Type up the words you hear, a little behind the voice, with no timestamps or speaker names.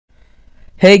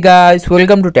Hey guys,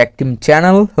 welcome to Tech Team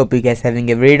channel. Hope you guys having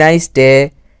a very nice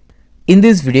day. In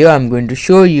this video I'm going to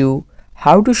show you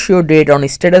how to show date on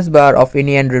status bar of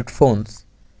any Android phones.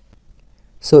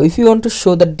 So if you want to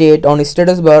show the date on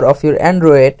status bar of your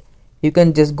Android, you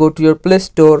can just go to your Play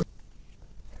Store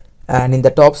and in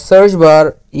the top search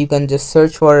bar you can just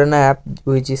search for an app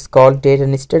which is called date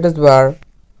and status bar.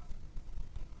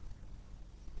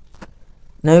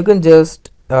 Now you can just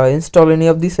install any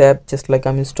of this app, just like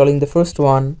I'm installing the first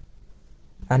one,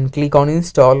 and click on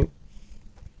install.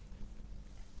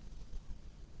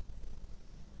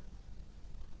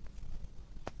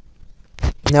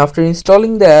 Now after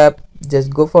installing the app,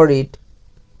 just go for it.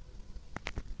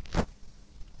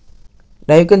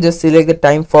 Now you can just select the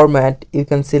time format, you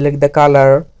can select the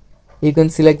color, you can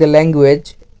select the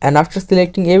language, and after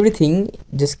selecting everything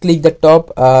just click the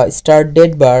top start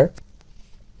date bar,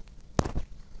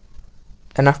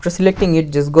 and after selecting it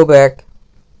just go back,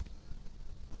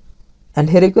 and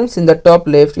here you can see in the top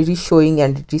left it is showing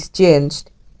and it is changed.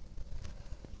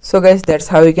 So guys, that's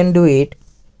how you can do it.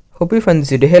 Hope you find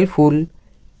this video helpful.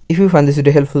 If you find this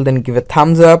video helpful, then give a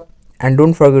thumbs up and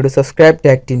don't forget to subscribe to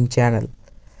Tech Team channel.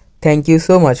 Thank you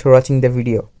so much for watching the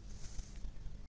video.